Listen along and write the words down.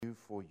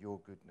for your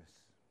goodness.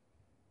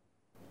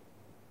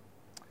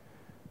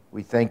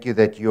 We thank you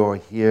that you are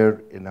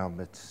here in our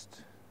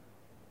midst.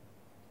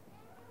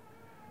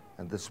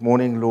 And this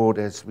morning, Lord,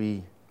 as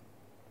we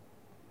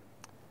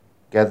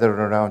gather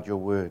around your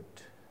word,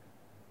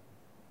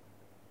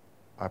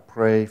 I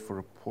pray for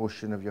a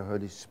portion of your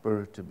Holy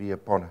Spirit to be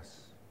upon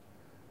us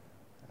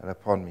and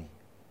upon me.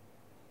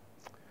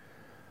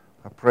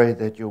 I pray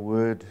that your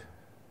word,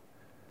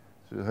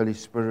 through the Holy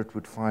Spirit,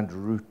 would find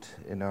root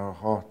in our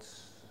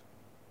hearts.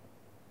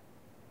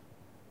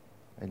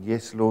 And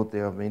yes, Lord,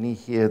 there are many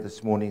here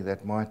this morning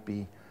that might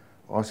be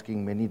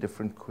asking many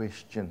different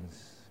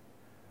questions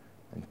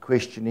and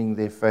questioning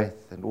their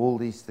faith and all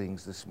these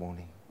things this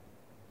morning.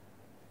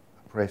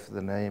 I pray for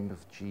the name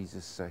of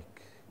Jesus'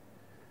 sake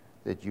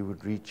that you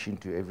would reach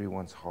into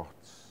everyone's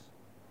hearts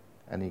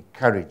and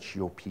encourage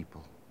your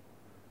people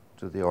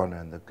to the honor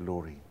and the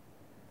glory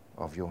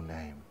of your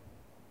name.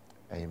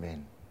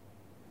 Amen.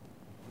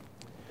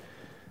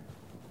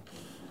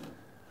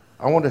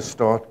 I want to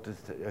start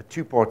a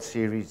two-part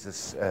series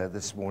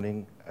this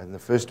morning, and the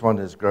first one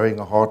is Growing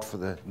a Heart for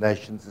the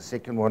Nations. The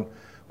second one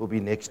will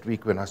be next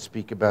week when I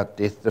speak about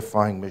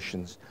death-defying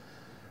missions.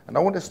 And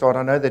I want to start,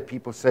 I know that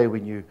people say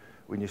when you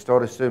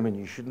start a sermon,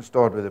 you shouldn't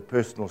start with a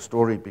personal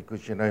story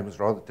because your name is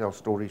rather tell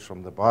stories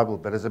from the Bible.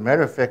 But as a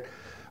matter of fact,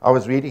 I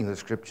was reading the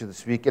scripture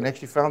this week and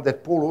actually found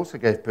that Paul also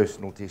gave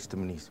personal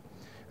testimonies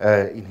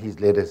in his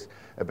letters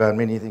about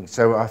many things.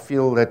 So I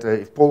feel that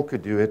if Paul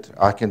could do it,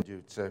 I can do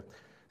it. So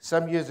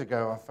some years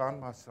ago, I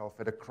found myself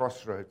at a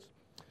crossroads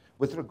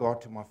with regard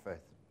to my faith.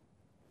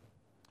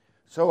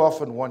 So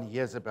often one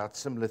hears about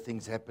similar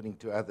things happening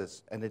to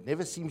others, and it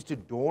never seems to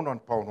dawn on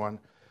one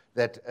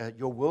that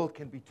your world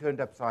can be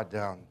turned upside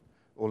down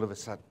all of a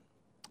sudden.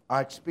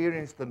 I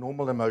experienced the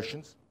normal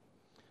emotions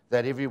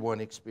that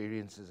everyone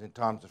experiences in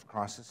times of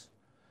crisis.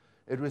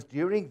 It was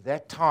during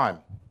that time,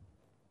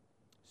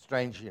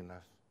 strangely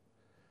enough,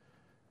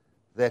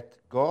 that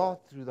God,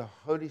 through the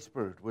Holy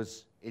Spirit,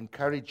 was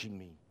encouraging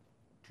me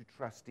to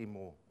trust Him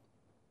more.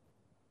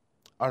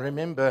 I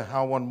remember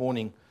how one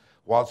morning,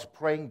 whilst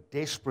praying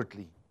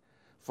desperately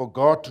for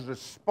God to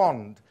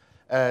respond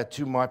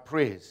to my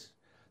prayers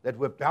that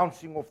were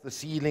bouncing off the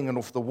ceiling and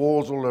off the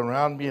walls all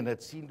around me, and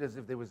it seemed as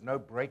if there was no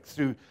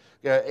breakthrough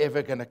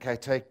ever going to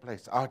take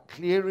place, I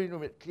clearly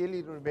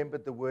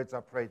remembered the words I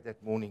prayed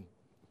that morning.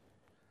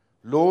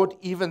 Lord,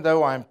 even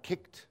though I am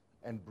kicked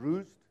and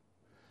bruised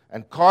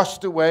and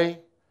cast away,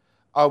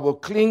 I will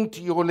cling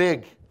to your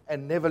leg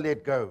and never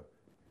let go.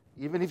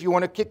 Even if you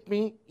want to kick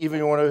me, even if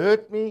you want to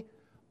hurt me,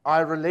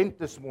 I relent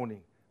this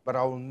morning, but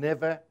I will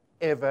never,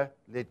 ever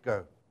let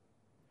go.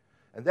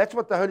 And that's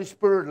what the Holy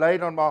Spirit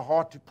laid on my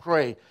heart to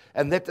pray.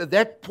 And that at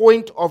that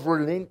point of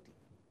relenting,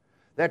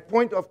 that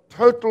point of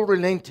total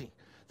relenting,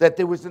 that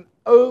there was an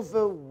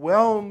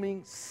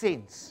overwhelming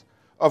sense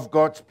of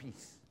God's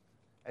peace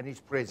and His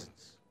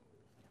presence.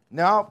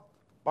 Now,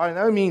 by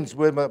no means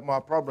were my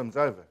problems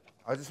over.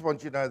 I just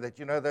want you to know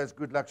that, those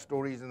good luck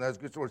stories and those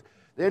good stories.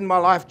 Then my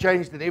life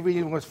changed and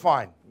everything was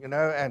fine,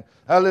 and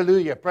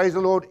hallelujah, praise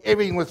the Lord,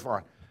 everything was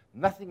fine.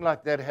 Nothing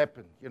like that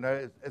happened.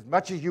 As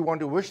much as you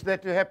want to wish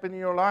that to happen in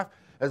your life,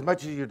 as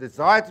much as you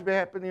desire to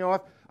happen in your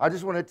life, I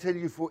just want to tell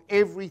you, for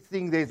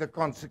everything there's a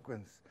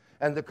consequence.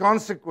 And the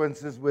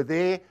consequences were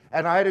there,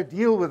 and I had to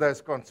deal with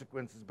those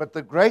consequences. But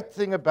the great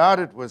thing about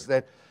it was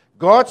that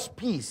God's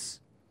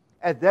peace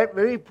at that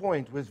very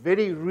point was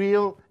very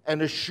real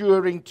and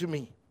assuring to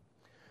me.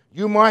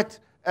 You might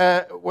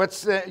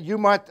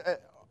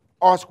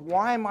ask,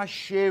 why am I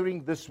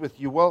sharing this with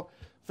you? Well,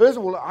 first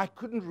of all, I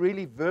couldn't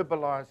really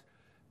verbalize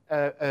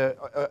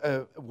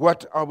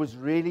what I was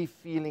really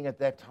feeling at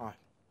that time.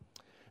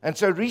 And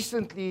so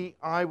recently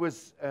I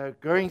was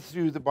going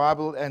through the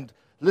Bible and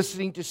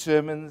listening to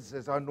sermons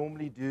as I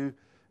normally do.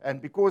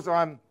 And because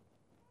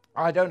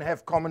I don't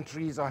have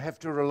commentaries, I have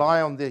to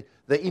rely on the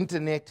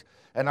internet,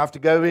 and I have to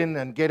go in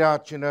and get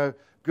out,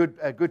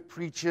 good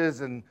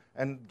preachers and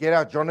get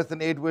out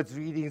Jonathan Edwards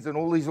readings and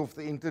all these off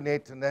the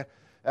internet.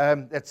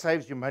 And that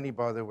saves you money,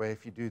 by the way,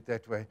 if you do it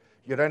that way.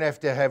 You don't have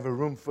to have a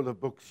room full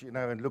of books,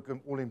 and look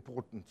all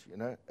important,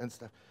 and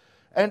stuff.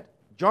 And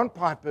John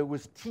Piper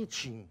was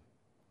teaching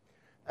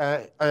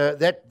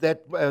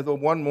the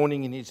one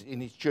morning in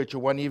his church, or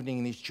one evening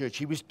in his church.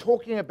 He was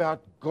talking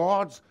about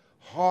God's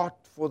heart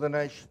for the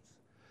nations.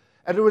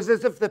 And it was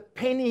as if the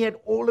penny had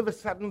all of a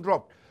sudden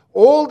dropped.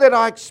 All that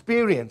I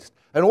experienced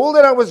and all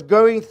that I was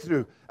going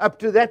through up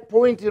to that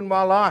point in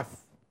my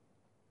life,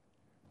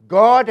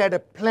 God had a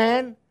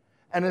plan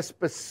and a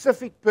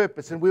specific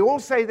purpose. And we all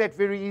say that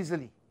very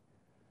easily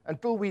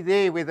until we're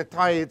there where the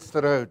tire hits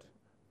the road.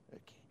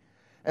 Okay.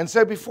 And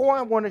so before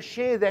I want to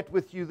share that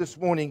with you this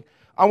morning,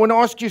 I want to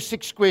ask you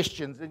 6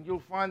 questions, and you'll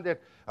find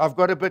that I've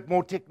got a bit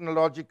more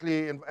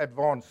technologically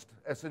advanced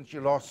since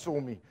you last saw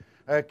me.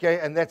 Okay,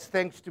 and that's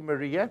thanks to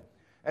Maria,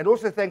 and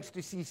also thanks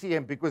to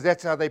CCM, because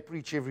that's how they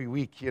preach every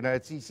week,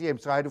 at CCM,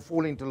 so I had to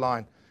fall into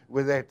line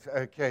with that.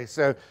 Okay,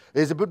 so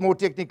there's a bit more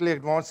technically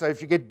advanced, so if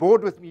you get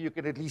bored with me, you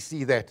can at least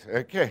see that.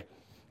 Okay,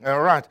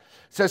 all right.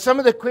 So some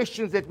of the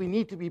questions that we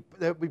need to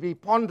be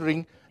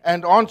pondering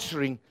and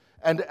answering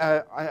and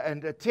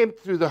attempt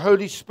through the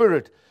Holy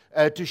Spirit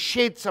to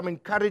shed some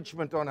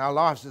encouragement on our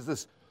lives is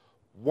this: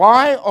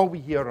 why are we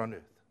here on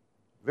earth?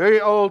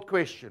 Very old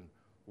question.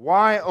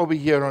 Why are we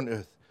here on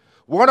earth?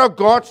 What are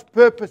God's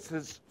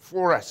purposes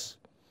for us?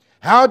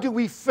 How do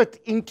we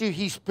fit into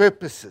His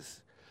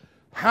purposes?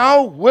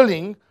 How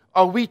willing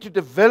are we to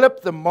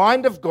develop the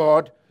mind of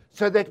God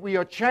so that we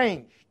are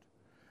changed?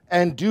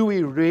 And do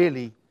we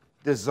really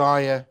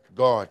desire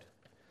God?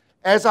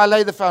 As I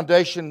lay the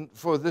foundation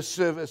for this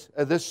service,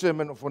 this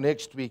sermon for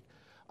next week,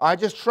 I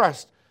just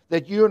trust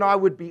that you and I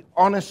would be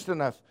honest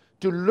enough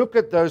to look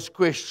at those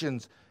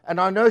questions. And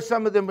I know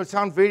some of them will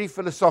sound very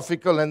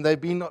philosophical, and they've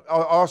been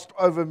asked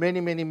over many,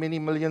 many, many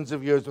millions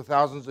of years or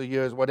thousands of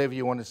years, whatever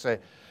you want to say.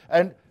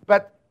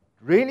 But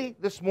really,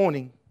 this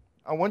morning,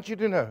 I want you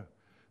to know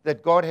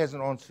that God has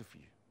an answer for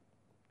you.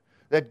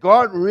 That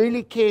God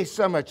really cares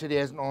so much that He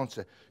has an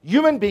answer.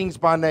 Human beings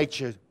by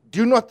nature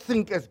do not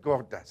think as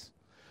God does.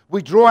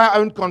 We draw our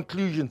own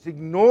conclusions,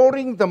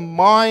 ignoring the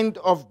mind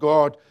of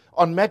God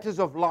on matters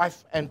of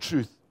life and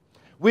truth.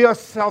 We are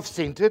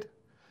self-centered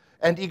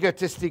and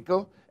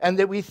egotistical, and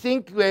that we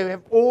think we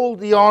have all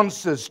the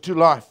answers to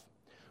life.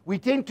 We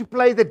tend to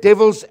play the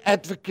devil's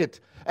advocate,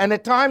 and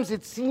at times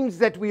it seems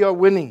that we are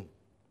winning.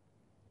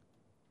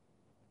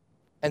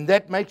 And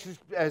that makes us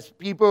as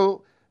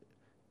people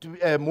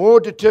more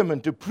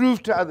determined to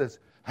prove to others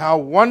how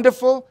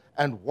wonderful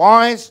and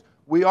wise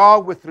we are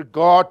with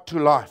regard to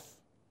life.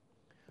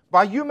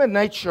 By human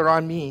nature,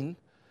 I mean,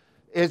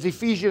 as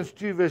Ephesians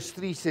 2 verse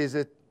 3 says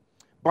it,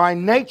 by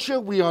nature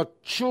we are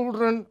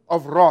children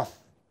of wrath.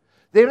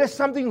 There is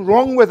something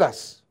wrong with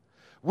us.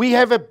 We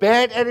have a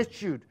bad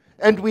attitude,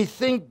 and we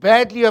think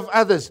badly of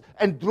others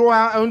and draw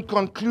our own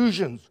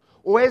conclusions.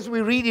 Or as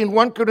we read in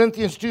 1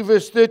 Corinthians 2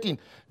 verse 13,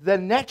 the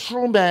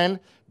natural man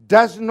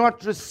does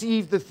not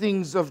receive the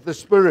things of the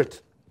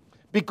Spirit,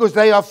 because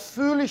they are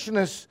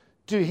foolishness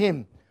to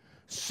him.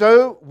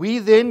 So we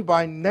then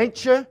by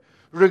nature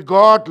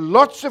regard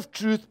lots of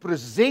truth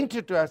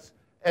presented to us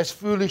as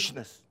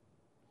foolishness.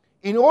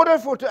 In order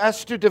for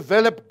us to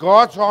develop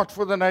God's heart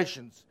for the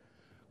nations,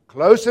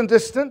 close and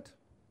distant,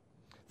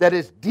 that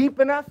is deep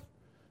enough,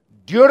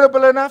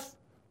 durable enough,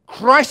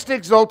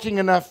 Christ-exalting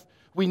enough,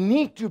 we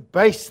need to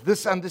base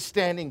this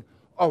understanding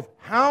of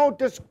how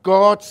does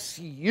God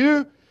see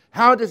you,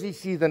 how does He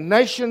see the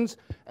nations,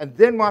 and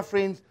then, my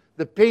friends,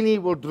 the penny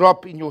will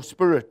drop in your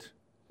spirit.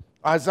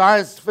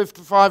 Isaiah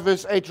 55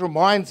 verse 8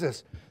 reminds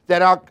us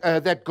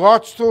that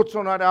God's thoughts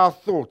are not our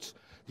thoughts.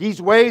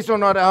 His ways are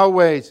not our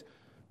ways.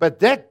 But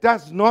that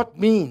does not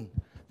mean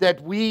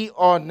that we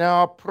are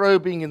now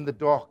probing in the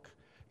dark,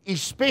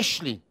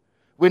 especially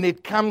when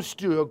it comes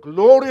to a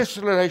glorious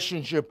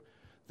relationship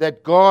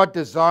that God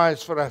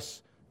desires for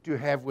us to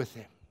have with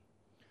Him.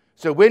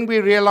 So when we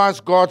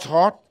realize God's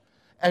heart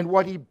and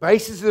what He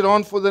bases it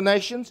on for the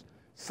nations,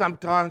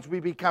 sometimes we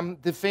become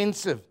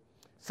defensive.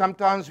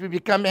 Sometimes we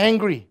become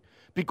angry.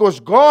 Because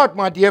God,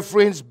 my dear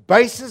friends,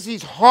 bases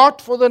His heart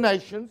for the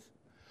nations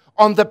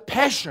on the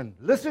passion.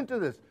 Listen to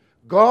this.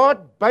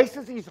 God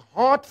bases His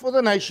heart for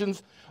the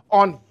nations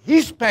on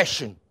His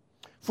passion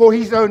for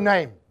His own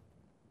name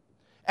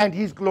and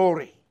His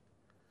glory.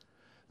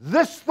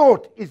 This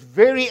thought is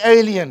very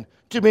alien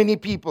to many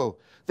people,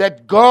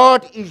 that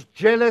God is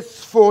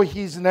jealous for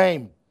His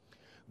name.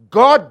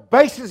 God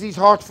bases His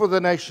heart for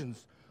the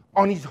nations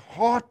on His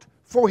heart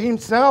for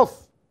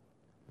Himself.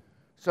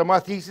 So my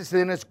thesis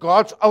then is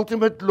God's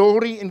ultimate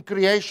glory in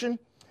creation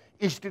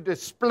is to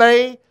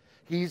display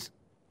His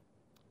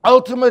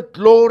ultimate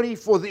glory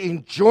for the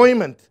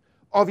enjoyment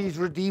of His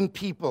redeemed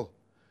people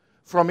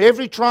from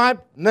every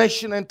tribe,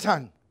 nation, and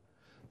tongue.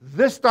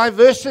 This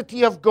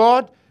diversity of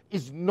God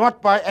is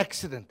not by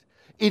accident.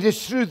 It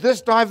is through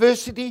this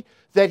diversity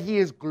that He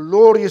is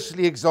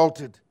gloriously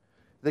exalted.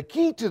 The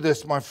key to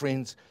this, my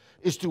friends,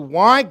 is to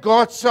why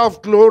God's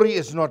self-glory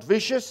is not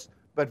vicious,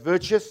 but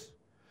virtuous,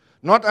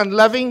 not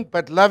unloving,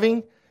 but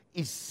loving,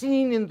 is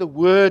seen in the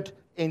word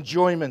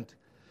enjoyment.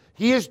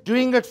 He is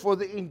doing it for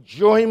the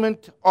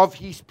enjoyment of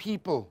His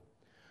people.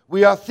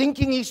 We are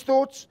thinking His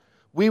thoughts.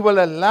 We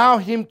will allow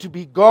Him to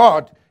be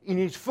God in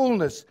His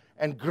fullness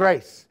and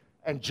grace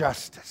and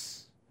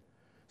justice.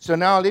 So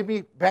now let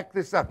me back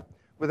this up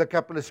with a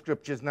couple of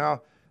scriptures.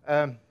 Now,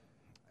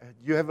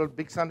 you have a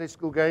big Sunday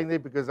school going there,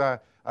 because I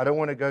don't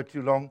want to go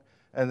too long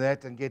and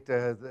get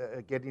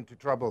into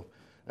trouble.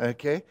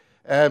 Okay?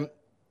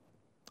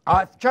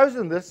 I've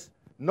chosen this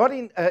not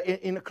in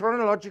a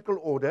chronological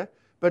order,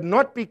 but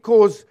not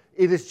because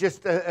it is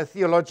just a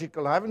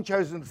theological. I haven't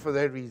chosen it for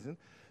that reason.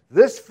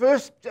 This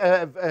first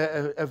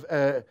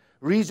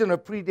reason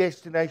of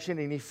predestination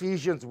in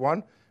Ephesians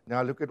 1.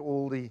 Now look at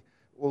all the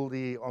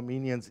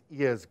Armenians'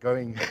 ears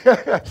going,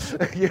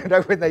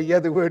 when they hear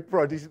the word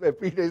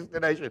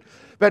predestination.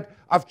 But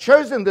I've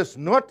chosen this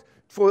not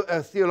for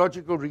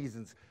theological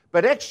reasons,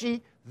 but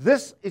actually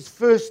this is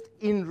first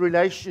in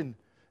relation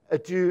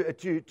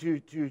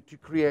to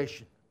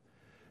creation.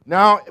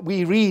 Now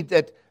we read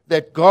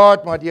that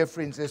God, my dear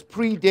friends, has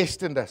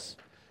predestined us.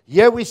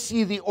 Here we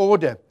see the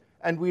order,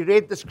 and we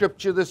read the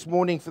scripture this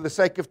morning. For the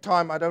sake of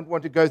time, I don't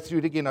want to go through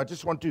it again. I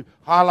just want to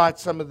highlight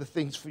some of the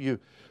things for you.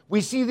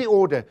 We see the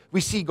order.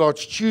 We see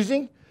God's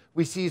choosing.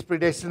 We see His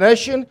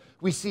predestination.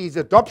 We see His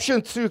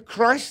adoption through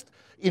Christ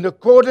in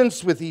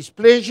accordance with His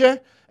pleasure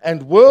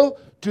and will,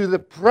 to the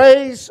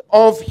praise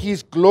of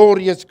His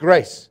glorious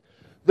grace.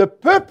 The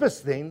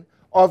purpose then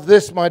of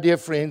this, my dear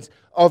friends,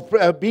 of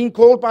being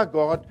called by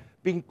God,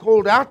 being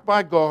called out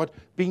by God,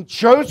 being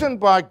chosen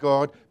by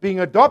God,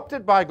 being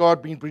adopted by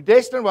God, being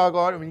predestined by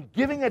God, being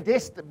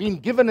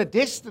given a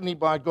destiny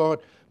by God,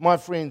 my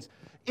friends,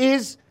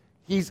 is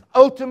His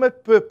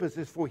ultimate purpose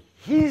is for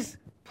His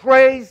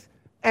praise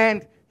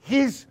and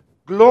His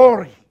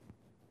glory.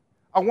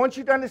 I want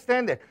you to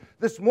understand that.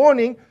 This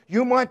morning,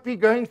 you might be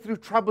going through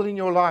trouble in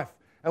your life.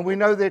 And we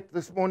know that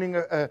this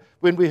morning,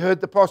 when we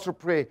heard the pastoral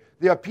prayer,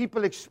 there are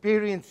people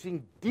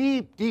experiencing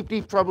deep, deep,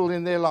 deep trouble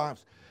in their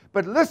lives.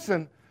 But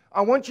listen,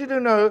 I want you to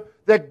know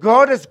that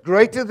God is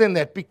greater than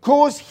that.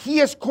 Because He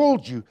has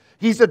called you,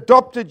 He's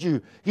adopted you,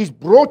 He's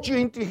brought you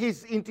into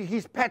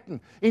His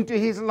pattern, into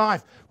His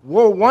life.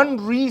 For one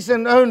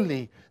reason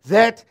only,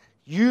 that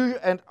you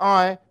and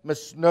I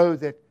must know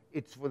that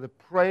it's for the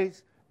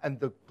praise and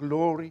the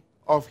glory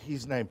of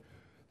His name.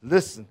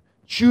 Listen,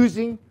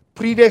 choosing,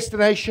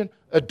 predestination,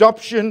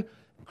 adoption,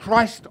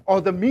 Christ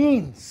are the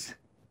means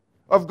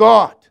of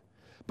God.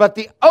 But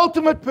the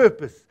ultimate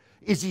purpose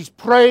is His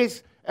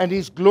praise and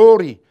His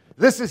glory.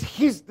 This is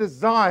His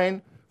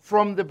design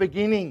from the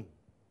beginning.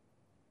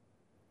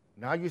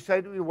 Now you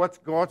say to me, what's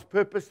God's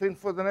purpose then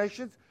for the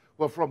nations?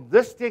 Well, from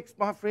this text,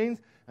 my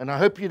friends, and I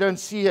hope you don't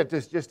see it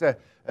as just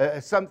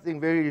something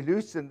very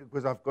loose, and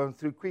because I've gone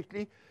through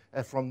quickly.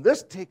 From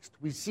this text,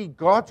 we see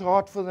God's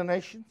heart for the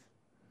nations,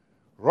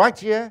 right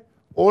here,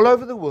 all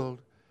over the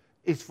world,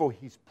 is for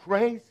His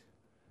praise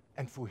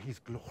and for His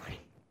glory.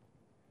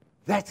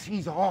 That's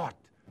His heart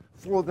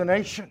for the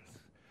nations.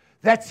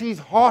 That's His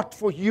heart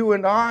for you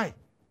and I.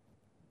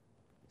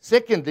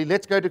 Secondly,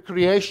 let's go to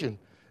creation.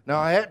 Now,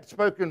 I had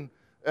spoken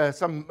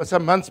some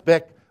months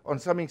back on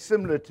something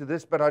similar to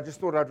this, but I just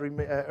thought I'd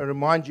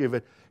remind you of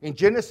it. In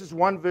Genesis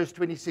 1, verse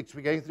 26,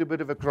 we're going through a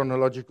bit of a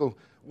chronological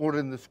order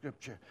in the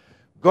Scripture.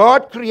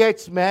 God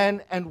creates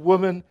man and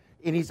woman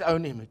in His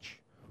own image.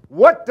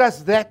 What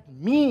does that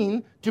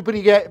mean to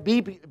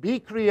be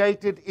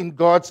created in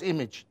God's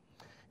image?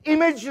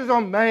 Images are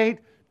made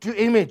to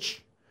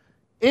image.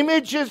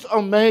 Images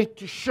are made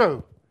to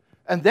show.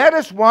 And that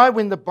is why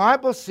when the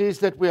Bible says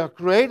that we are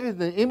created in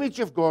the image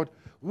of God,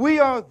 we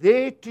are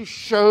there to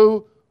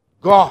show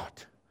God.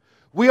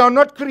 We are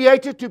not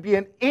created to be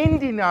an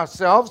end in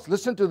ourselves.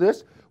 Listen to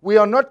this. We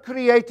are not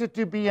created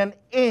to be an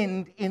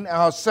end in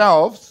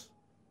ourselves.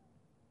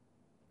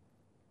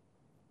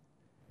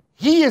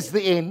 He is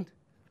the end.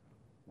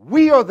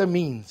 We are the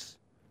means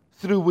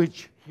through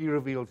which He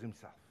reveals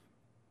Himself.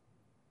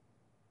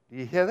 Do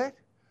you hear that?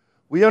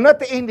 We are not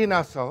the end in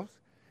ourselves.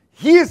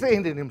 He is the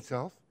end in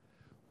Himself.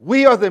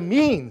 We are the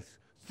means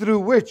through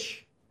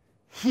which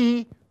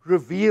He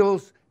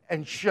reveals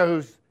and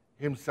shows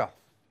Himself.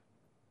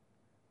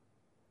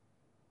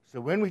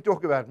 So when we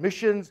talk about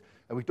missions,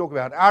 and we talk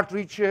about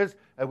outreaches,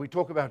 and we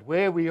talk about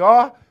where we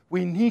are,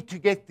 we need to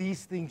get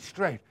these things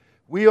straight.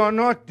 We are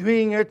not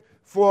doing it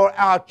for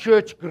our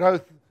church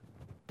growth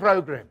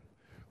program.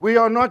 We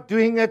are not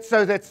doing it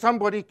so that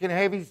somebody can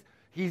have his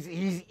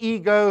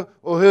ego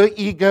or her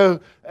ego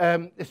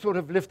sort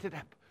of lifted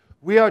up.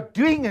 We are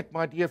doing it,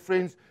 my dear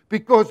friends,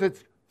 because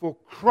it's for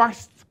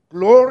Christ's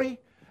glory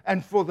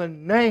and for the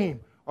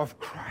name of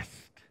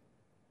Christ.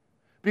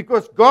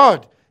 Because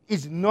God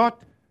is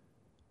not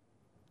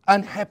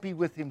unhappy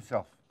with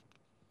Himself.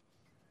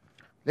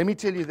 Let me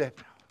tell you that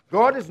now.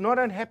 God is not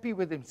unhappy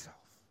with Himself.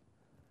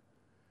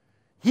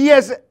 He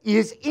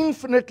is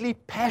infinitely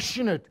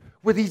passionate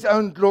with His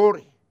own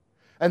glory.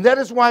 And that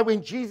is why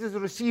when Jesus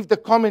received the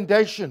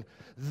commendation,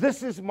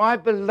 "This is my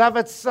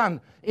beloved Son,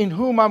 in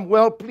whom I'm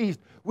well pleased,"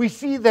 we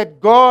see that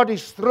God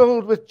is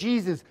thrilled with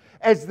Jesus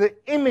as the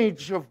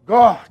image of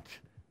God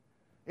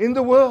in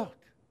the world.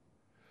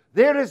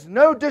 There is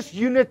no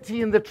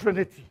disunity in the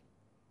Trinity.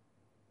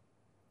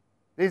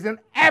 There's an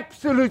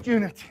absolute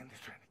unity in the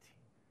Trinity.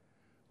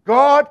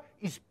 God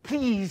is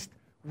pleased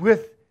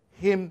with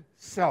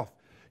Himself.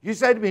 You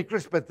say to me,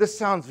 "Chris, but this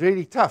sounds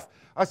really tough."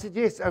 I said,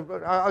 yes,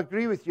 I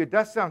agree with you. It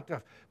does sound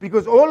tough.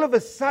 Because all of a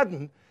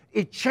sudden,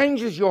 it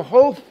changes your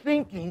whole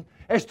thinking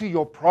as to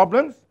your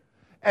problems,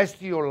 as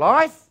to your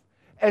life,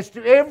 as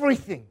to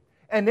everything.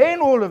 And then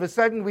all of a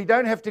sudden, we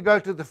don't have to go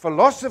to the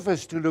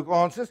philosophers to look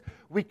answers.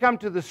 We come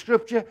to the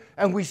Scripture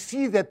and we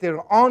see that there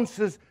are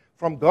answers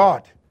from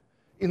God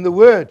in the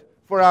Word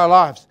for our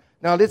lives.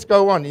 Now let's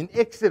go on. In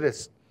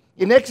Exodus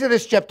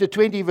chapter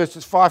 20,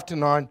 verses 5 to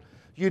 9,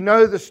 you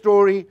know the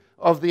story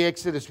of the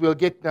Exodus. We'll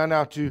get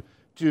now to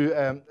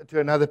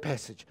another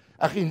passage.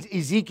 In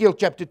Ezekiel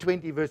chapter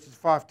 20, verses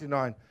 5 to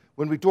 9,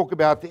 when we talk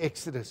about the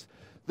Exodus.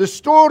 The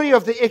story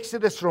of the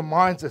Exodus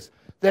reminds us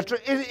that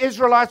the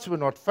Israelites were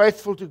not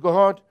faithful to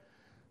God.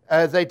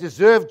 They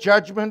deserved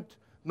judgment,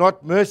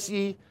 not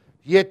mercy.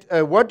 Yet,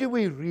 what do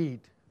we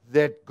read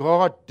that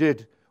God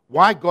did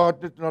why God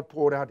did not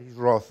pour out his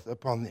wrath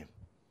upon them.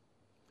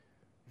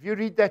 If you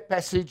read that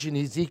passage in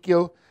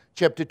Ezekiel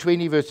chapter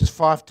 20, verses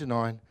 5 to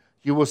 9,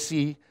 you will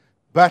see,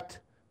 but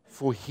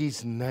for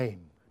his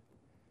name,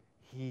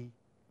 he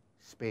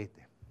spared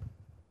them.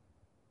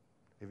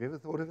 Have you ever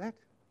thought of that?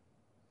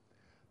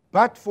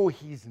 But for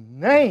his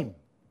name,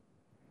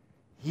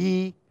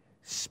 he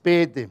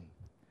spared them.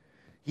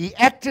 He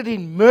acted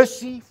in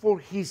mercy for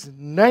his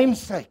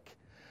name's sake.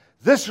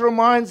 This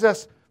reminds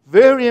us,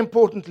 very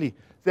importantly,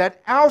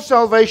 that our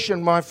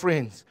salvation, my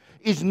friends,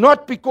 is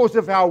not because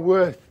of our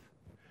worth.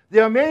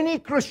 There are many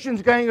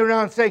Christians going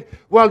around saying,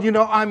 well,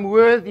 I'm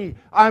worthy,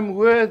 I'm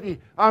worthy,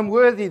 I'm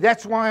worthy.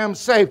 That's why I'm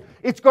saved.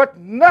 It's got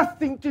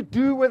nothing to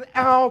do with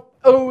our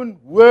own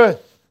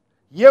worth.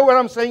 Hear what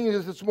I'm saying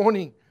this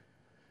morning.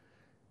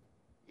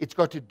 It's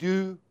got to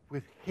do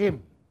with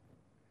him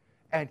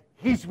and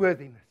his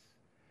worthiness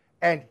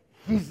and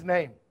his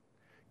name.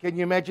 Can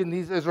you imagine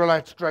these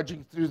Israelites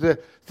trudging through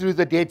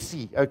the Dead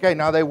Sea? Okay,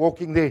 now they're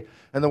walking there,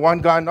 and the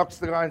one guy knocks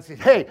the guy and says,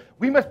 hey,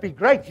 we must be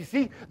great, you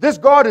see. This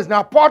God has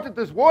now parted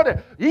this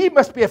water. We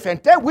must be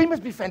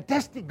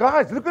fantastic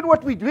guys. Look at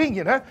what we're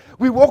doing,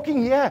 We're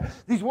walking here.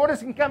 These waters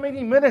can come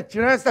any minute,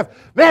 stuff.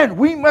 Man,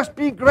 we must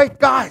be great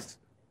guys.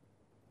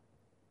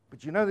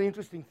 But the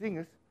interesting thing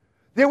is,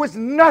 there was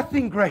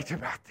nothing great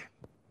about them.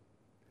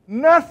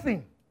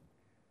 Nothing.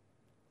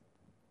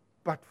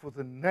 But for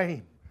the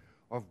name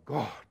of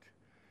God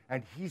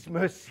and his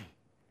mercy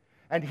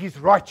and his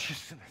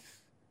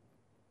righteousness,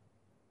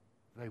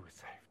 they were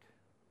saved.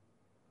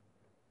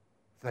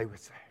 They were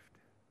saved.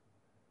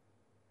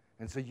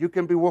 And so you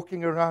can be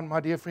walking around,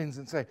 my dear friends,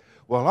 and say,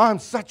 well, I'm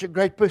such a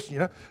great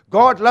person,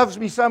 God loves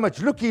me so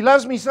much. Look, he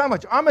loves me so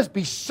much. I must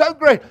be so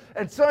great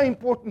and so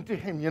important to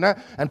him,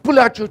 And pull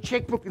out your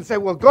checkbook and say,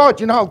 well,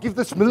 God, I'll give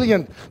this $1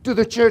 million to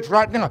the church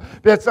right now.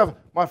 But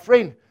my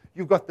friend,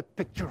 you've got the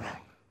picture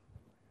wrong.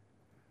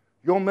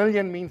 Your $1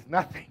 million means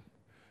nothing.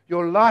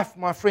 Your life,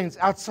 my friends,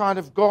 outside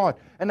of God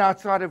and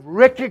outside of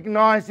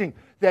recognizing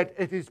that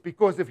it is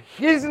because of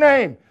his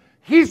name,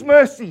 his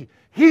mercy,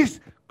 his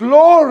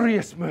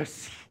glorious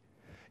mercy,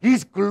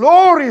 his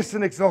glorious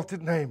and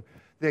exalted name,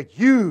 that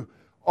you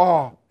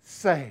are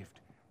saved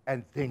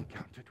and then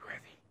counted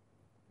worthy.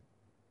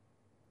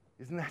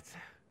 Isn't that so?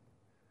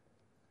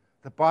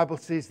 The Bible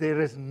says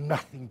there is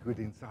nothing good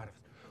inside of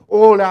us.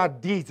 All our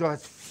deeds are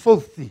as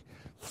filthy,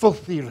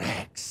 filthy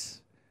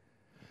rags.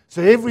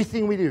 So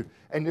everything we do,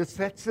 and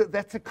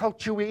that's a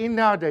culture we're in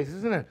nowadays,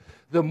 isn't it?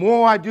 The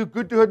more I do,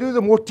 good do I do,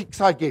 the more ticks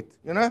I get,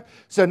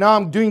 So now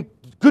I'm doing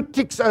good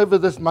ticks over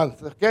this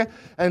month, okay?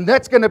 And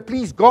that's going to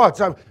please God.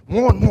 So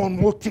more and more and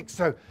more ticks.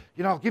 So,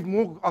 I'll give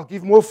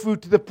more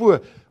food to the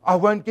poor. I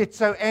won't get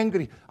so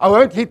angry. I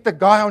won't hit the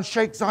guy on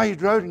Sheikh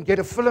Zayed Road and get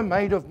a film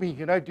made of me,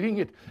 doing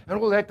it and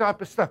all that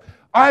type of stuff.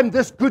 I'm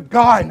this good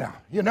guy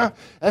now,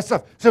 and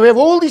stuff. So we have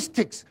all these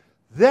ticks.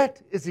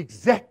 That is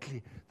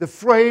exactly the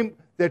frame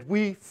that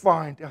we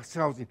find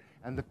ourselves in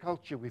and the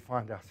culture we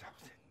find ourselves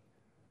in.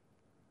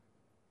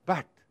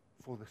 But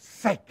for the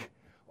sake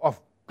of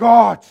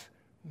God's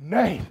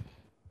name,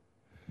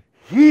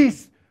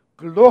 his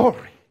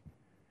glory,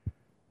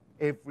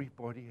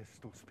 everybody is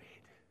still spared.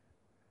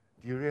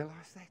 Do you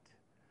realize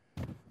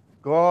that?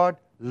 God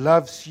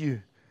loves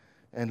you.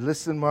 And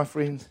listen, my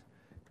friends,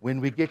 when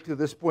we get to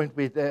this point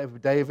where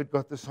David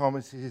got the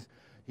psalmist,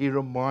 he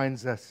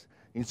reminds us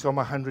in Psalm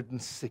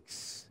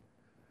 106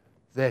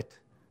 that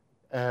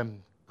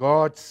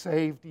God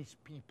saved his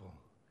people.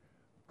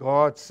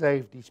 God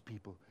saved his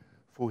people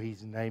for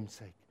his name's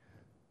sake,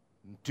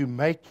 to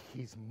make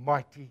his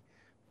mighty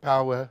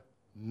power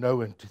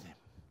known to them.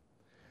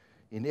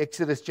 In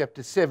Exodus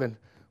chapter 7,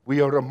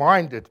 we are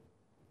reminded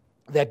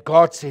that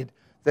God said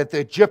that the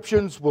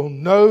Egyptians will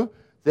know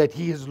that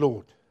he is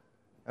Lord.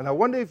 And I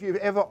wonder if you've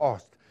ever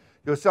asked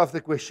yourself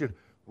the question,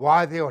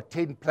 why there are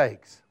 10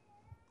 plagues?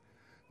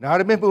 Now, I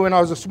remember when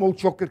I was a small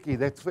chokkertjie,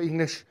 that's for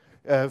English,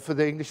 for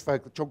the English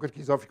folk, the chokkertjie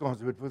is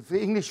Afrikaans, but for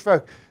the English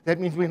folk, that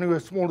means when you were a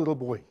small little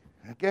boy,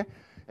 okay?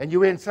 And you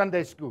were in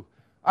Sunday school.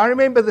 I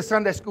remember the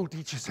Sunday school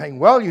teacher saying,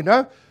 well,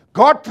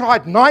 God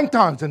tried 9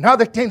 times and now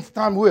the 10th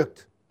time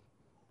worked.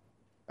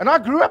 And I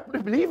grew up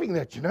believing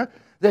that,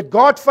 that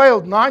God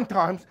failed 9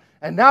 times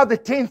and now the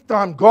 10th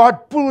time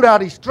God pulled out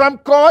his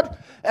trump card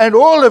and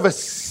all of a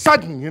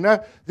sudden,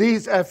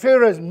 these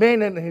Pharaoh's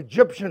men and the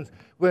Egyptians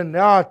were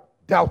now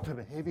dealt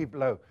a heavy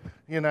blow,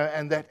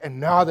 and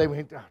now they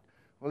went out.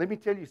 Well, let me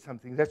tell you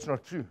something, that's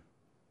not true.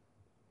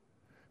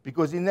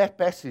 Because in that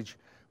passage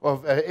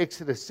of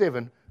Exodus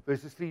 7,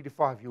 verses 3 to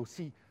 5, you'll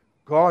see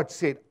God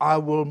said, I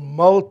will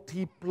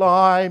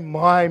multiply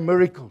my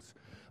miracles.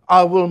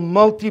 I will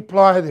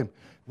multiply them.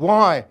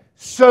 Why?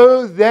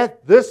 So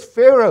that this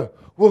Pharaoh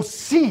will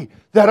see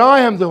that I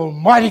am the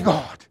Almighty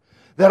God,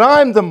 that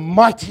I am the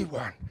mighty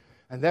one.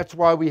 And that's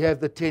why we have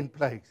the 10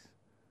 plagues.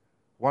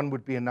 One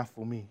would be enough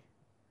for me.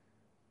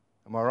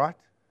 Am I right?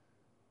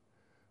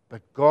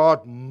 But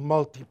God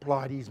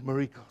multiplied his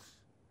miracles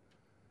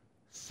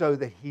so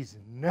that his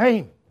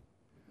name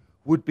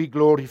would be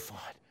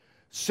glorified,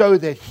 so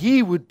that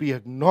he would be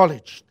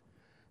acknowledged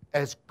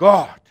as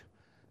God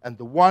and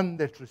the one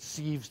that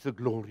receives the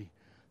glory.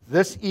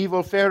 This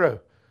evil Pharaoh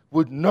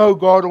would know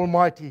God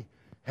Almighty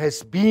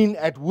has been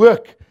at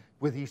work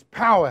with his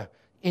power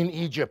in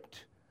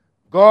Egypt.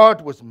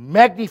 God was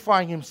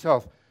magnifying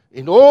himself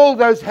in all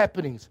those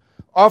happenings.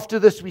 After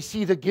this, we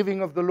see the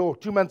giving of the law.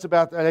 2 months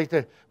about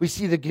later, we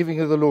see the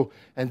giving of the law.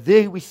 And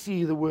there we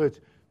see the words,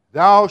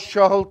 "Thou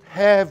shalt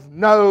have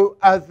no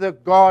other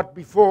God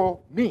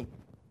before me."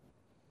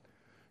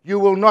 You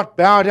will not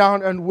bow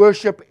down and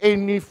worship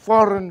any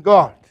foreign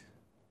god.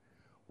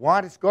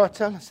 Why does God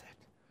tell us that?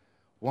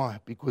 Why?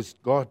 Because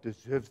God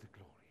deserves the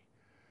glory.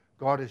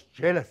 God is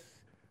jealous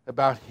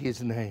about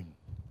his name.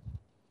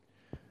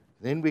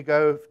 Then we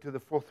go to the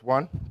fourth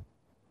one.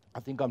 I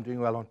think I'm doing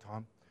well on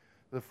time.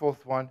 The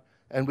fourth one.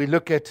 And we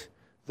look at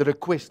the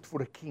request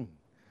for a king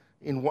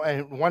in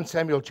 1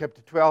 Samuel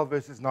chapter 12,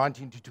 verses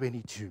 19 to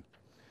 22.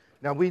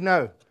 Now we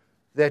know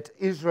that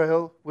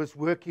Israel was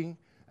working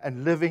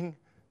and living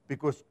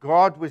because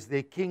God was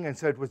their king, and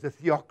so it was a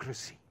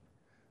theocracy.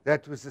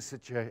 That was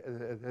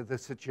the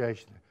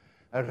situation.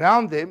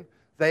 Around them,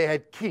 they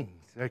had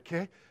kings,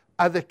 okay?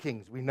 Other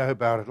kings, we know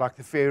about it, like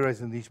the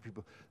pharaohs and these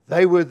people.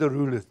 They were the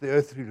rulers, the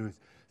earthly rulers.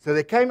 So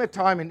there came a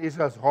time in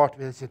Israel's heart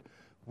where they said,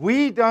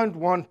 we don't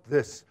want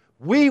this.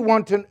 We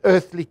want an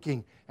earthly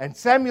king. And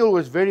Samuel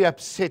was very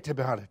upset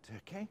about it,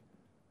 okay?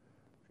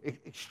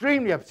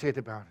 Extremely upset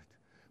about it.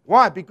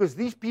 Why? Because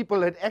these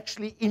people had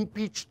actually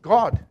impeached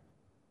God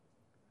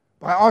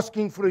by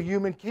asking for a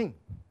human king.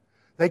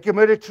 They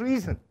committed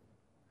treason.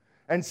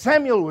 And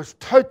Samuel was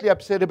totally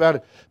upset about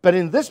it. But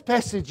in this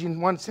passage in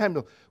 1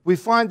 Samuel, we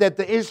find that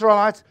the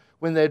Israelites,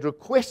 when they had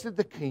requested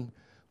the king,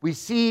 we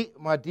see,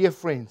 my dear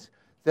friends,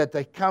 that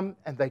they come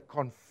and they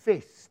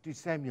confess to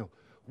Samuel.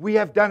 We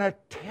have done a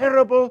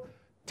terrible,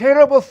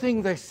 terrible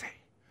thing, they say.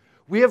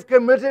 We have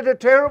committed a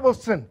terrible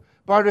sin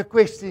by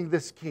requesting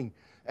this king.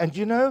 And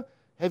you know,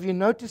 have you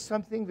noticed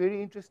something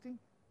very interesting?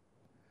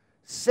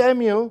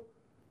 Samuel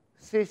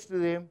says to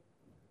them,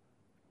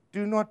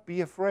 do not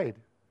be afraid.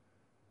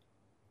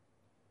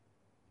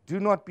 Do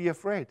not be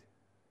afraid.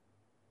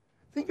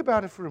 Think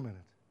about it for a minute.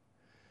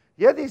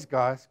 Here these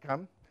guys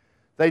come.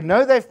 They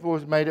know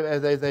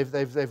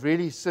they've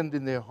really sinned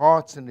in their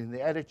hearts and in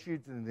their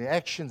attitudes and in their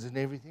actions and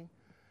everything.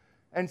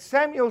 And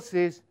Samuel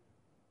says,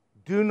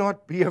 do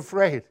not be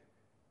afraid.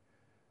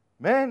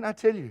 Man, I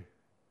tell you,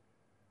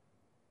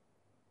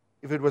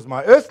 if it was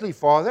my earthly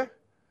father,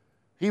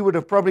 he would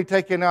have probably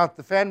taken out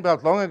the fan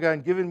belt long ago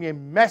and given me a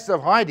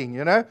massive hiding,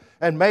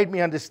 and made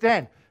me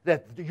understand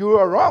that you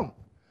are wrong.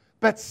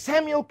 But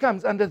Samuel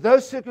comes under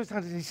those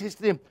circumstances. He says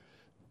to them,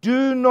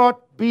 do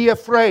not be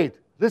afraid.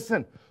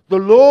 Listen, the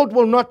Lord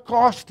will not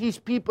cast his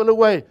people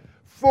away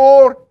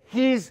for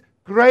his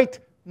great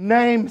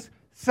name's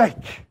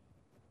sake.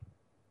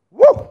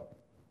 Woo!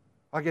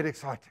 I get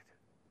excited.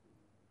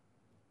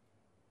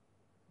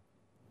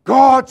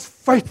 God's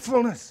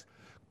faithfulness,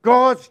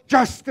 God's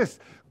justice,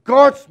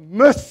 God's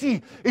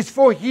mercy is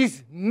for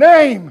his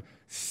name's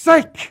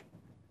sake.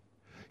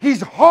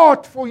 His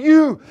heart for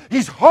you,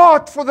 his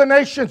heart for the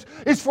nations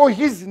is for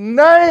his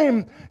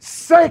name's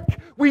sake.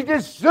 We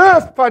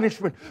deserve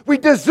punishment. We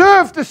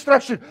deserve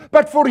destruction.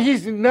 But for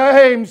his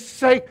name's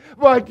sake,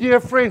 my dear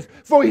friends,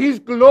 for his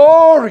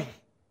glory,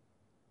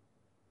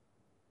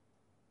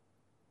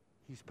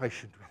 he's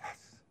patient with us.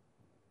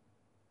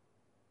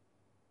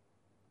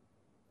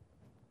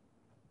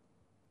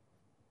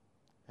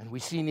 And we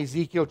see in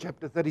Ezekiel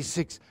chapter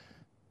 36,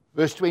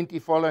 verse 20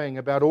 following,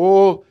 about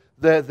all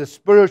the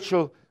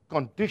spiritual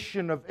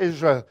condition of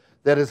Israel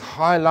that is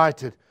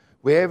highlighted.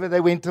 Wherever they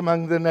went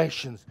among the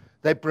nations,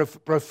 they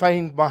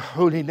profaned my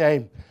holy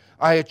name.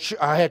 I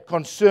had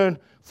concern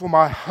for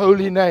my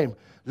holy name.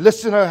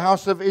 Listen, O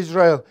house of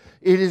Israel,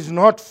 it is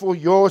not for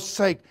your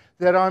sake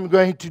that I'm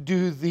going to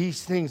do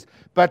these things,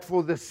 but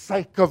for the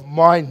sake of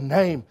my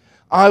name.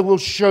 I will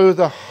show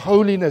the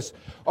holiness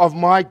of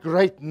my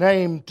great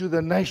name to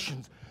the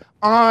nations.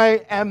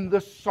 I am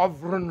the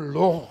sovereign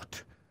Lord.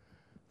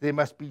 There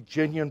must be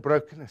genuine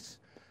brokenness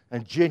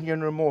and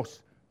genuine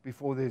remorse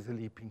before there's a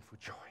leaping for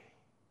joy.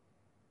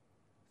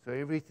 So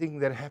everything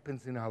that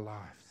happens in our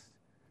lives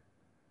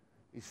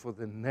is for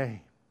the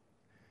name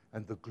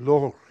and the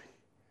glory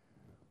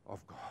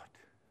of God.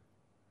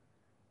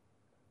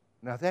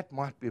 Now that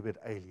might be a bit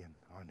alien,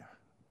 I know.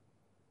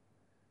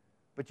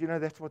 But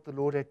that's what the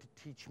Lord had to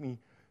teach me,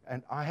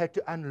 and I had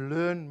to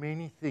unlearn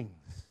many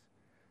things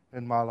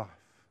in my life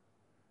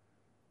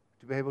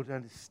to be able to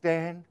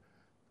understand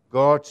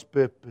God's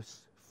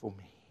purpose for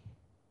me.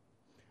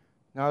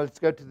 Now let's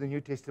go to the New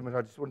Testament.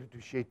 I just wanted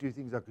to share two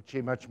things. I could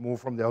share much more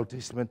from the Old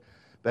Testament,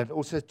 but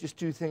also just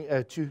two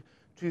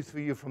truths for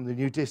you from the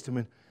New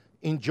Testament.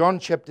 In John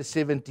chapter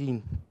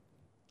 17,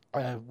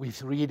 we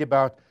read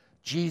about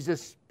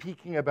Jesus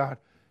speaking about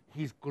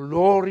he's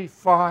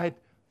glorified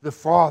the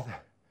Father.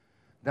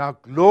 Now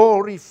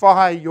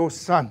glorify your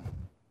Son.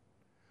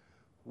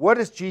 What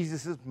is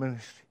Jesus'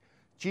 ministry?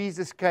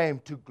 Jesus came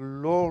to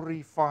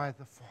glorify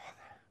the Father.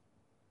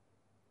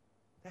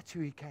 That's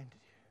who he came to do.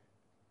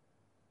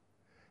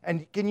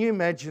 And can you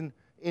imagine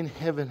in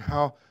heaven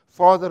how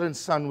Father and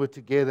Son were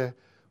together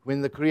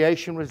when the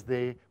creation was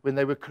there, when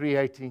they were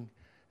creating,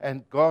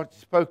 and God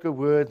spoke a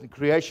word, and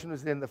creation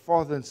was there, and the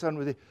Father and Son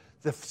were there.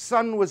 The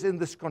Son was in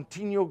this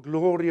continual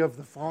glory of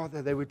the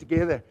Father. They were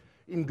together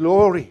in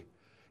glory,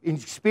 in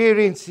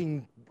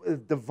experiencing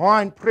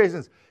divine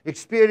presence,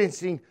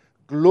 experiencing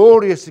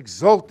glorious,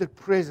 exalted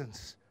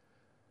presence.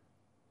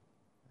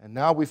 And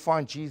now we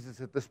find Jesus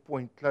at this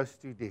point close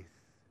to death,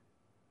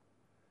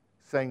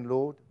 saying,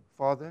 Lord,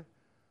 Father,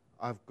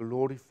 I've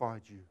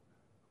glorified you.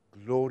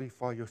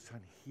 Glorify your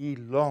Son. He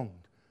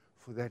longed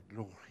for that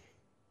glory.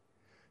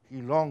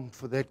 He longed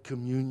for that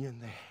communion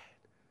they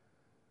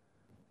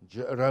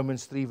had.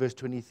 Romans 3 verse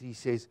 23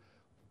 says,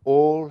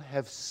 all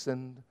have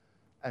sinned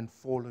and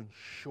fallen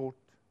short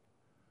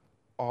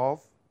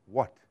of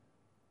what?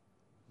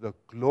 The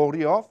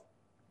glory of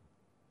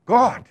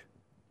God.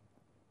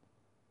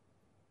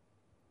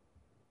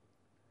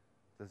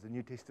 Does the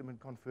New Testament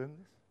confirm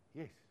this?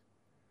 Yes.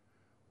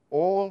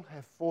 All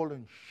have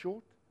fallen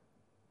short,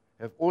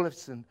 all have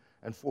sinned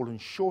and fallen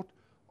short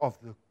of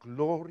the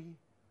glory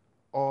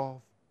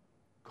of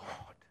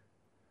God.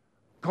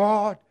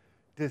 God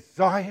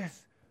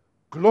desires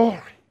glory.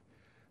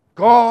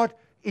 God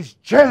is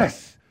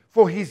jealous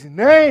for His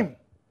name.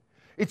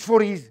 It's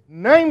for His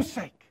name's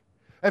sake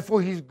and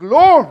for His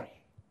glory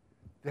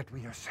that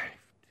we are saved.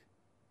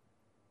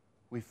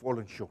 We've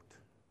fallen short.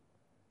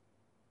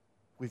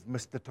 We've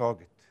missed the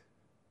target.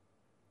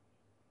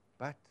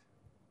 But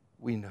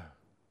we know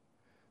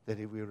that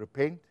if we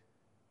repent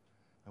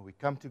and we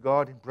come to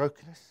God in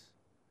brokenness,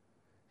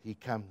 He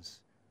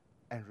comes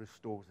and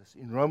restores us.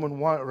 In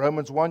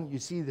Romans 1, you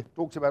see that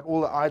talks about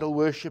all the idol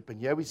worship, and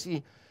here we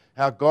see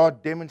how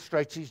God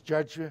demonstrates His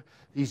judgment,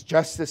 His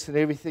justice and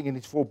everything, and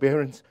His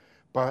forbearance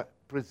by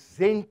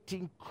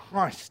presenting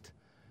Christ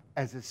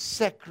as a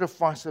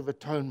sacrifice of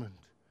atonement,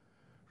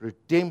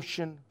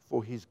 redemption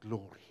for His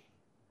glory.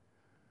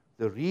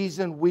 The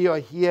reason we are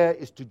here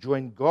is to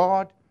join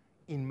God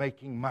in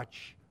making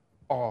much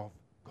of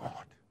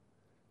God.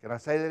 Can I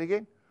say that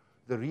again?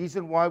 The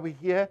reason why we're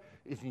here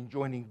is in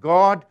joining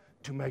God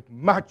to make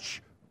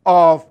much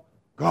of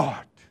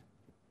God.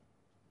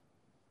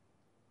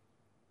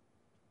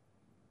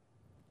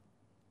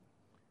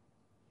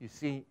 You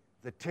see,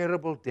 the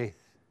terrible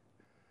death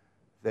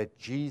that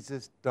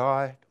Jesus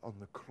died on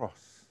the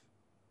cross,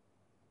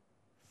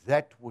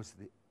 that was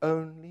the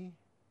only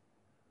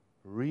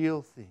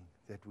real thing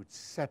that would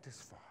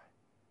satisfy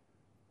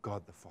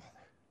God the Father.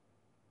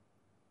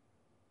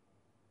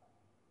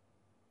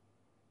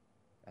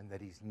 And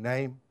that His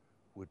name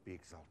would be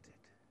exalted.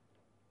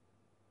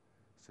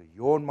 So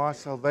your and my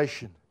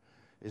salvation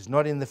is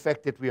not in the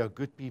fact that we are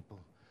good people,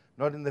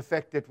 not in the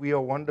fact that we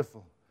are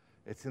wonderful.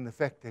 It's in the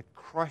fact that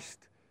Christ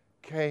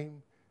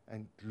came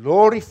and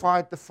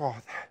glorified the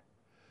Father,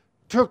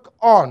 took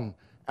on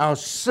our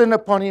sin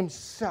upon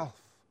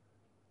Himself,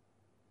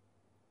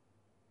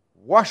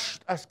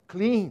 washed us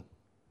clean,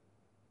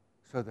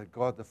 so that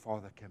God the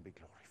Father can be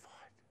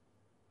glorified.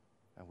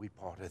 And we're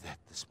part of that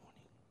this morning.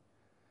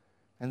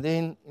 And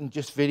then,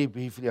 just very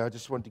briefly, I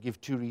just want to give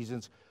two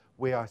reasons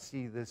where I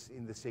see this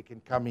in the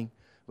second coming,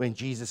 when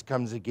Jesus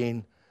comes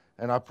again.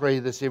 And I pray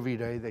this every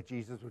day, that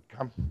Jesus would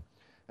come.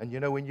 And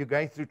you know, when you're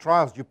going through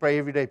trials, you pray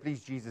every day,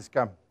 please, Jesus,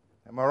 come.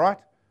 Am I right?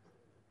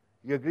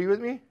 You agree with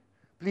me?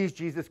 Please,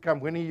 Jesus, come.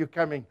 When are you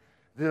coming?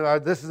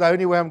 This is the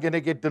only way I'm going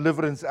to get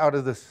deliverance out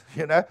of this,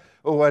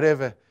 or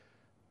whatever.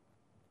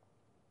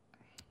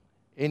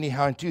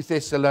 Anyhow, in 2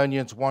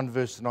 Thessalonians 1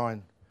 verse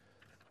 9,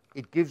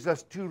 it gives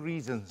us two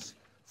reasons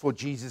for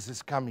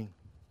Jesus' coming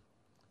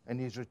and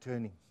His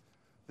returning.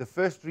 The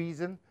first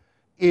reason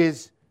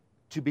is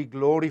to be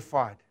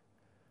glorified.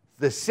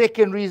 The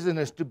second reason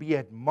is to be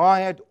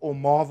admired or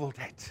marveled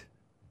at.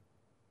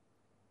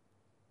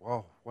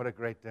 Wow, what a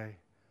great day.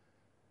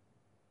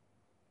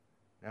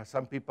 Now,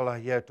 some people are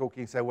here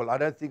talking, say, well, I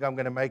don't think I'm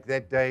going to make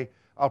that day.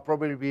 I'll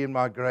probably be in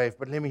my grave.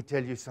 But let me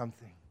tell you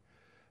something.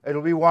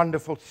 It'll be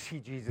wonderful to see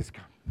Jesus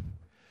come.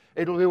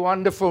 It'll be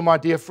wonderful, my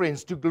dear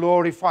friends, to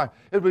glorify.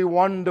 It'll be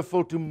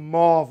wonderful to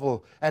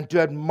marvel and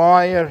to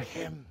admire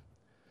Him.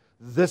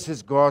 This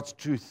is God's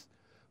truth.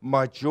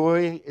 My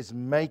joy is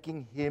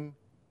making Him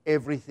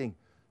everything.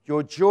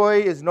 Your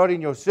joy is not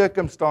in your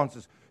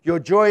circumstances. Your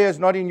joy is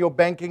not in your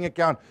banking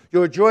account.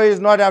 Your joy is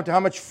not out how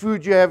much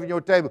food you have on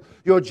your table.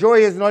 Your joy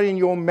is not in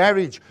your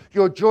marriage.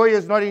 Your joy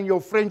is not in your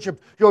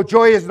friendship. Your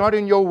joy is not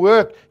in your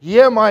work.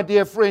 Here, my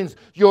dear friends,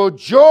 your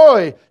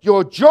joy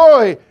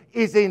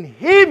is in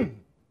Him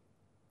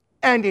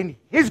and in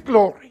His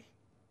glory.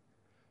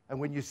 And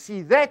when you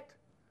see that,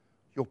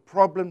 your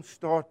problems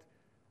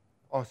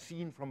are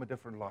seen from a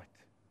different light,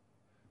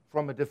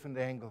 from a different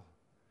angle.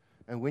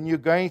 And when you're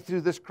going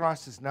through this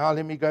crisis, now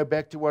let me go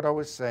back to what I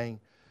was saying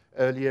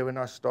earlier when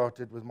I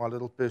started with my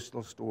little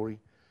personal story.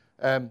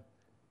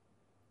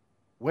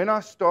 When I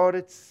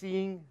started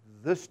seeing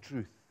this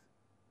truth,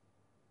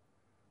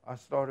 I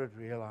started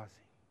realizing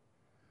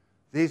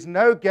there's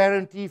no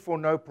guarantee for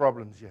no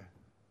problems here.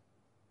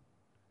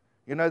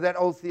 You know that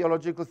old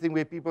theological thing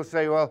where people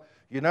say, well,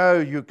 you know,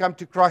 you come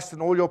to Christ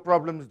and all your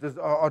problems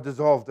are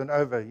dissolved and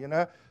over, you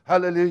know.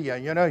 Hallelujah.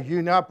 You know,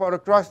 you're now part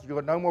of Christ, you've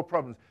got no more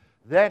problems.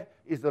 That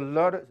is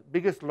the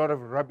biggest lot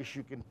of rubbish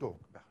you can talk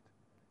about.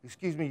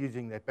 Excuse me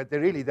using that, but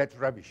that's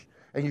rubbish.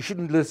 And you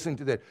shouldn't listen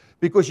to that.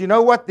 Because you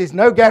know what? There's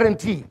no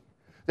guarantee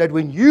that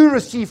when you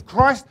receive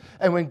Christ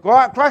and when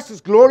Christ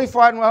is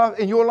glorified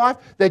in your life,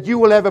 that you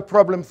will have a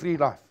problem-free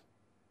life.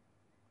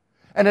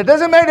 And it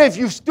doesn't matter if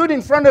you've stood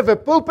in front of a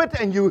pulpit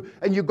and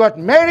you got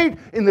married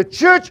in the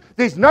church,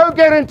 there's no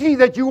guarantee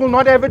that you will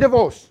not have a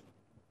divorce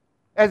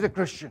as a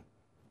Christian.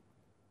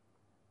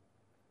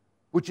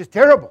 Which is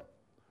terrible.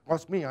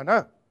 Ask me, I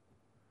know.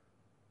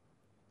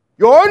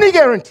 Your only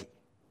guarantee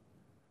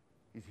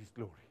is His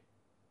glory,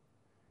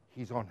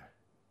 His honor.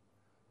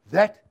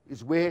 That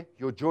is where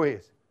your joy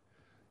is.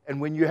 And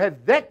when you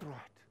have that right,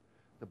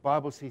 the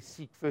Bible says,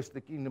 seek first the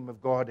kingdom of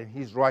God and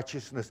His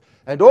righteousness,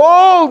 and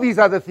all these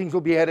other things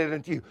will be added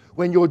unto you.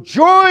 When your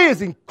joy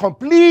is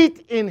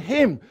complete in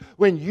Him,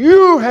 when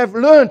you have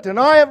learned, and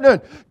I have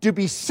learned, to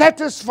be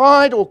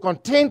satisfied or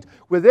content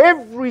with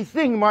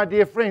everything, my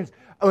dear friends,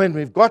 when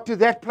we've got to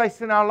that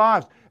place in our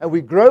lives, and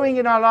we're growing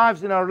in our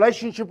lives, in our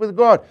relationship with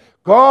God,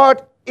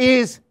 God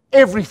is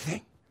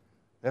everything.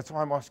 That's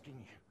why I'm asking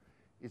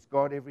you, is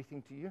God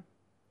everything to you?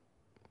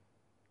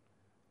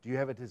 Do you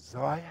have a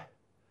desire?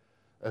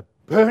 A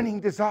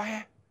burning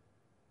desire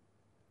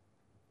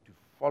to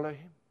follow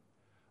Him?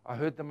 I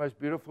heard the most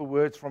beautiful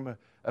words from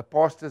a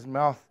pastor's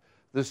mouth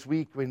this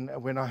week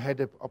when I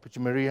had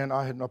Maria and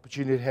I had an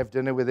opportunity to have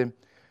dinner with him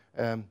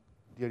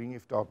during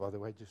Iftar, by the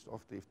way, just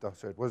after Iftar,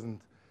 so it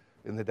wasn't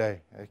in the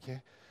day,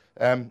 okay?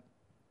 And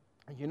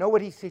you know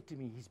what he said to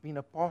me? He's been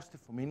a pastor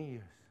for many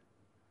years.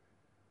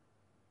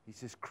 He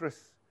says, Chris,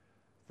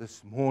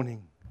 this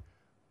morning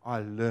I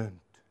learned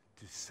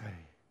to say,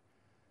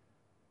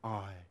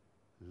 I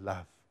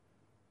love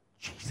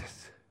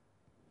Jesus.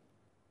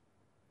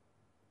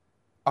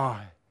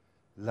 I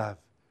love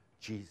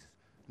Jesus.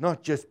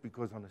 Not just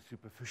because on a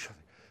superficial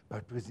thing,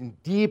 but it was in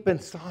deep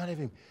inside of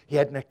him. He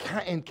had an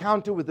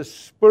encounter with the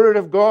Spirit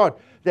of God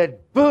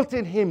that built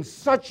in him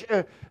such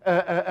a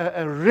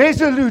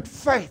resolute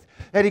faith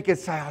that he could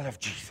say, I love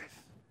Jesus.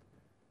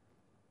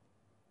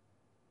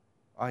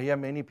 I hear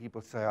many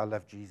people say, I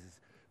love Jesus.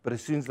 But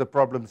as soon as the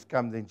problems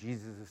come, then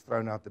Jesus is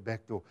thrown out the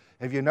back door.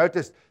 Have you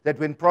noticed that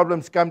when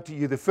problems come to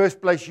you, the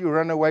first place you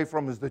run away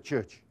from is the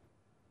church?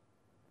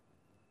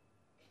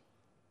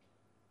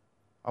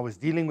 I was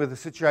dealing with a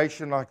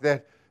situation like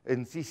that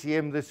in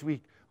CCM this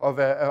week of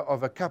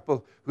a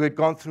couple who had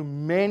gone through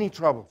many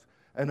troubles.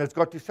 And it's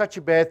got to such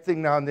a bad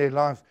thing now in their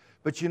lives.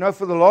 But you know,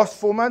 for the last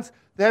 4 months,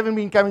 they haven't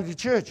been coming to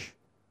church.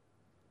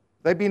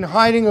 They've been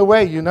hiding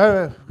away, you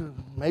know.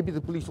 Maybe the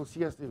police will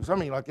see us or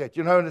something like that,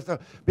 you know. And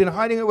been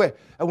hiding away.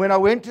 And when I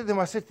went to them,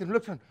 I said to them,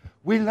 look, son,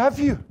 we love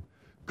you.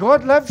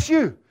 God loves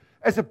you.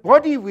 As a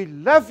body, we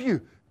love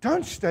you.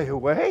 Don't stay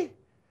away.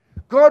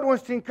 God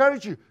wants to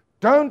encourage you.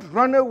 Don't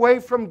run away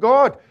from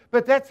God.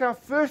 But that's our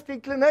first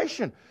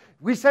inclination.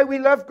 We say we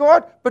love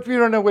God, but we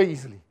run away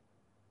easily.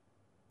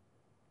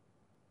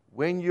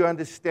 When you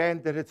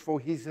understand that it's for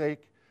His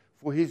sake,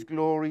 for His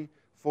glory,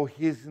 for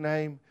His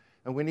name,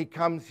 and when He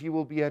comes, He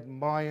will be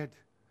admired.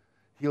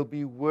 He'll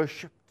be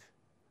worshipped.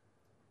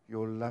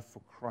 Your love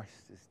for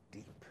Christ is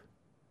deep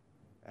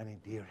and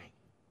endearing.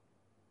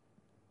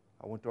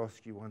 I want to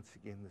ask you once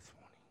again this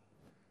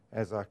morning,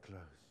 as I close,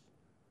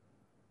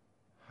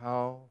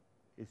 how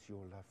is your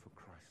love for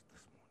Christ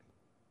this morning?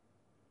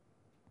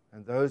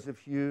 And those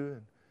of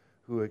you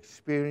who are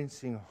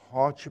experiencing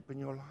hardship in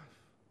your life,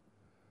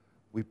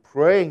 we're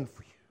praying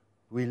for you.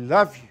 We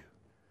love you,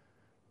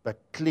 but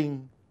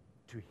cling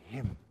to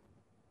Him.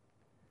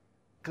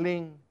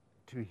 Cling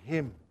to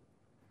Him.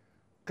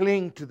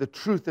 Cling to the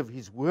truth of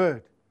His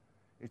word.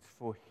 It's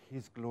for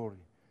His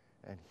glory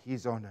and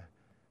His honor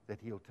that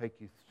He'll take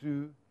you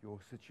through your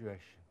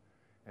situation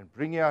and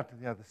bring you out to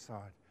the other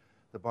side.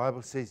 The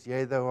Bible says,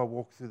 yea, though I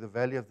walk through the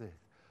valley of death,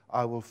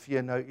 I will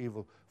fear no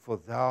evil, for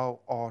Thou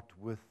art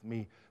with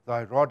me.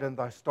 Thy rod and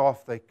Thy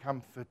staff, they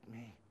comfort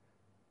me.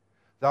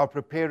 Thou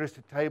preparest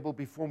a table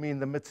before me in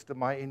the midst of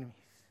my enemies.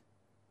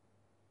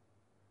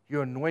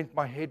 You anoint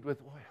my head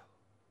with oil.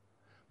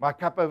 My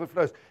cup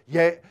overflows.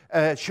 Yea,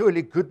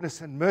 surely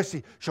goodness and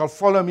mercy shall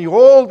follow me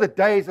all the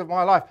days of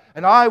my life,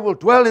 and I will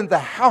dwell in the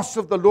house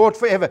of the Lord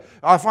forever.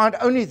 I find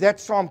only that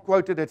psalm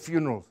quoted at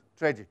funerals.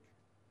 Tragic.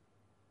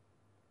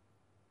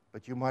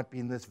 But you might be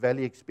in this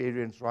valley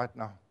experience right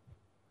now.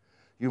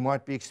 You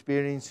might be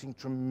experiencing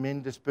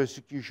tremendous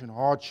persecution,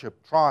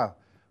 hardship, trial.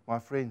 My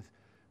friends,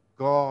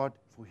 God,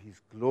 for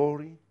His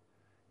glory,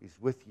 is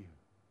with you.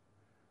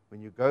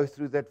 When you go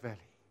through that valley,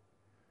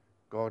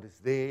 God is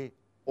there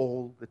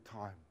all the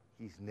time.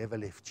 He's never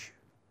left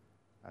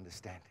you.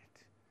 Understand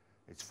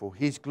it. It's for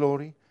His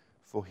glory,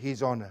 for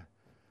His honor.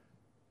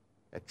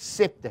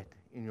 Accept that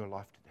in your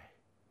life today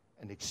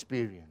and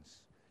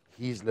experience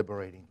His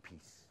liberating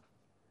peace.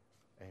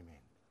 Amen.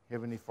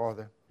 Heavenly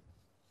Father,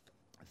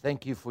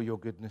 thank You for Your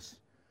goodness.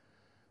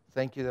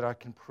 Thank You that I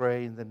can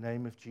pray in the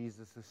name of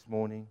Jesus this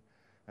morning.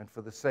 and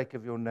for the sake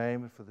of your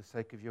name and for the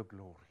sake of your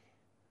glory,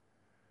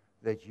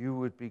 that you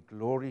would be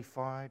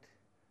glorified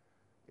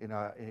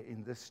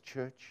in this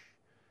church,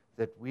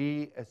 that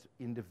we as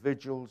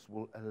individuals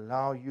will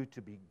allow you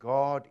to be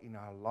God in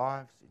our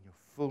lives, in your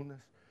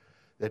fullness,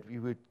 that we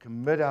would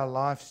commit our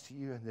lives to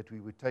you, and that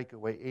we would take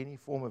away any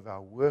form of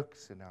our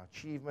works and our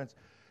achievements,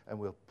 and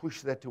we'll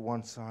push that to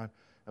one side,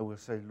 and we'll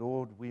say,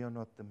 Lord, we are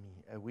not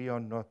we are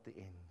not the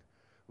end.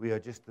 We are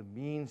just the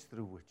means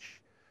through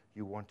which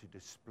you want to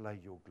display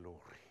your glory.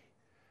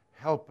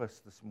 Help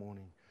us this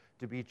morning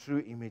to be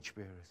true image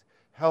bearers.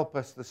 Help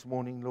us this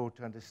morning, Lord,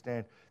 to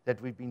understand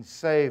that we've been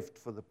saved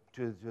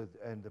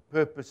and the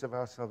purpose of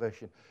our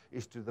salvation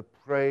is to the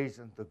praise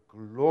and the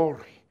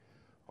glory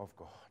of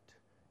God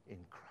in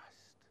Christ.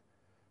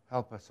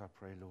 Help us, I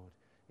pray, Lord,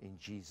 in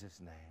Jesus'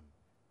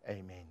 name.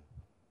 Amen.